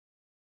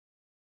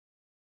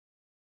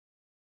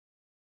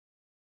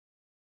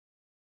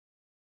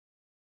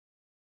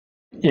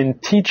In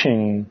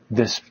teaching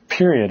this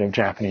period of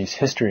Japanese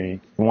history,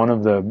 one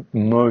of the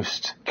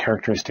most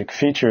characteristic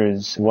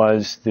features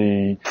was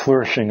the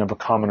flourishing of a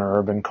common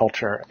urban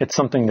culture. It's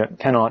something that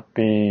cannot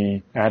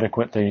be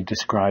adequately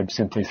described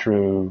simply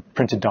through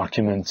printed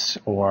documents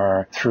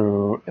or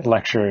through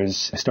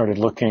lectures. I started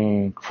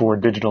looking for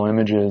digital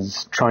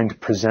images, trying to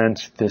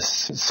present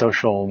this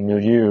social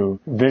milieu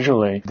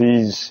visually.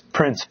 These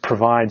prints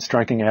provide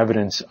striking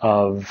evidence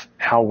of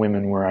how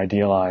women were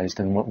idealized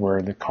and what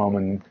were the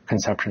common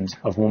conceptions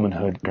of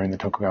womanhood during the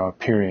Tokugawa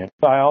period.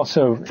 I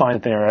also find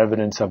that they are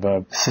evidence of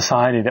a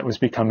society that was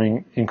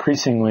becoming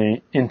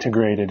increasingly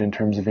integrated in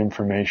terms of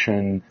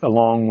information.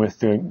 Along with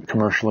the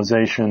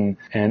commercialization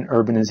and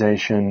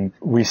urbanization,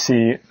 we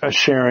see a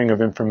sharing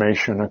of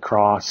information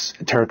across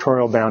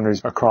territorial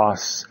boundaries,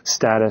 across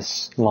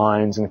status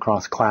lines and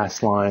across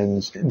class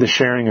lines. The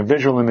sharing of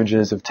visual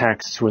images of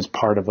texts was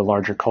part of a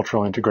larger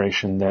cultural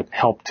integration that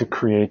helped to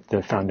create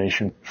the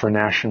foundation for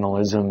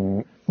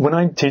nationalism. When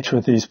I teach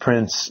with these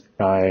prints,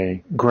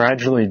 I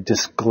gradually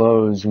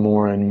disclose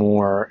more and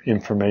more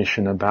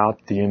information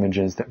about the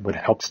images that would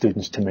help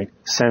students to make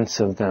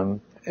sense of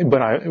them.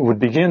 But I would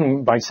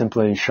begin by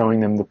simply showing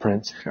them the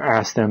prints,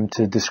 ask them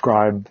to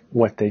describe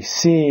what they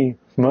see.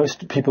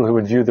 Most people who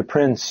would view the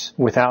prints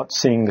without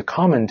seeing the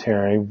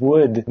commentary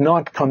would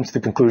not come to the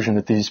conclusion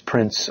that these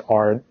prints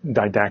are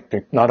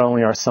didactic. Not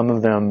only are some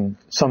of them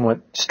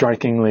somewhat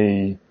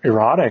strikingly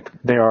erotic,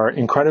 they are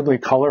incredibly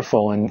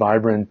colorful and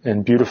vibrant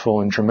and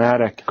beautiful and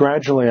dramatic.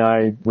 Gradually,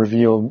 I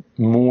reveal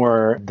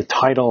more the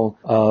title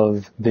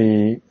of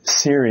the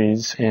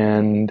series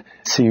and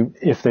see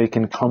if they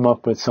can come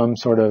up with some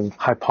sort of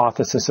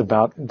hypothesis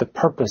about the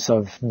purpose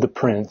of the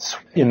prints.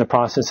 In the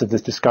process of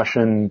this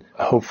discussion,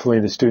 hopefully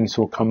the students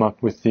will come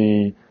up with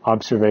the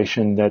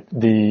observation that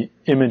the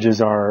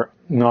images are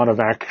not of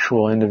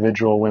actual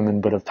individual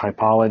women, but of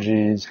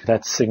typologies.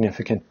 That's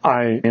significant.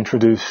 I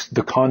introduce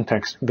the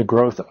context, the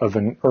growth of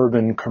an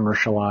urban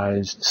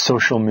commercialized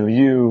social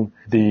milieu,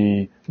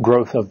 the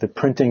growth of the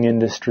printing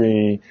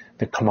industry,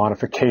 the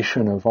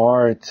commodification of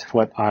art.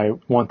 What I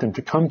want them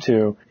to come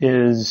to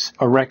is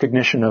a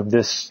recognition of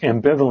this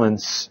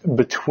ambivalence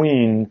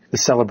between the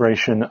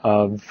celebration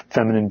of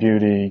feminine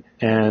beauty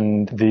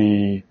and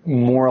the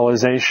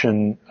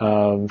moralization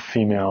of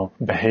female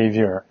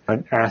behavior. I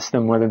ask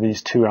them whether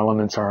these two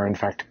elements are in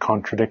fact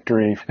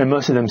contradictory, and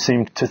most of them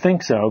seem to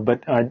think so,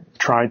 but I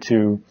try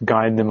to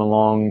guide them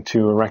along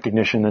to a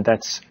recognition that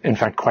that's in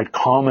fact quite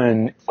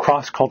common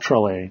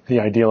cross-culturally. The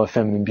ideal of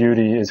feminine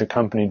beauty is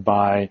accompanied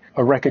by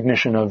a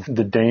recognition of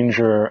the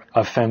danger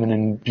of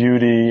feminine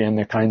beauty and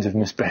the kinds of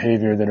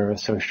misbehavior that are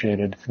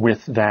associated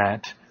with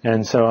that.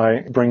 And so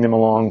I bring them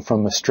along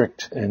from a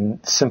strict and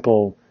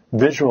simple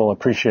visual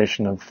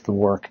appreciation of the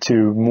work to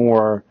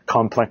more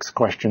complex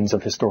questions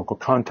of historical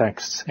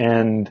contexts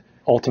and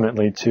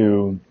ultimately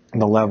to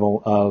the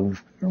level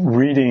of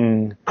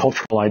reading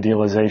cultural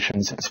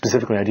idealizations,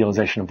 specifically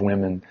idealization of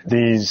women.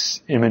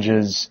 These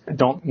images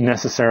don't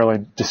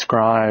necessarily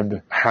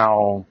describe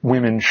how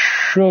women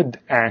should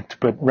act,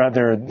 but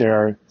rather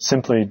they're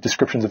simply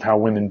descriptions of how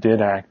women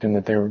did act, and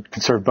that they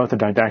could serve both a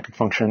didactic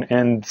function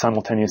and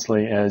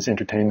simultaneously as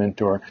entertainment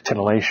or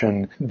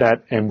titillation.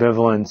 That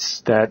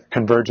ambivalence, that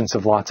convergence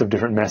of lots of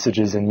different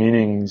messages and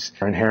meanings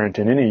are inherent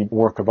in any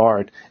work of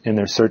art, and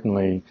they're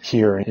certainly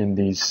here in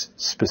these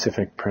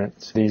specific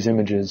prints. These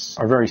images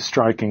are very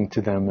striking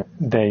to them.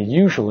 They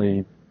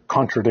usually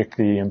contradict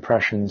the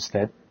impressions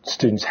that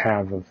students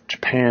have of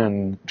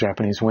Japan,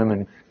 Japanese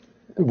women.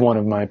 One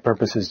of my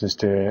purposes is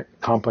to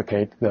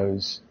complicate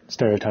those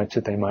stereotypes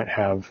that they might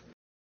have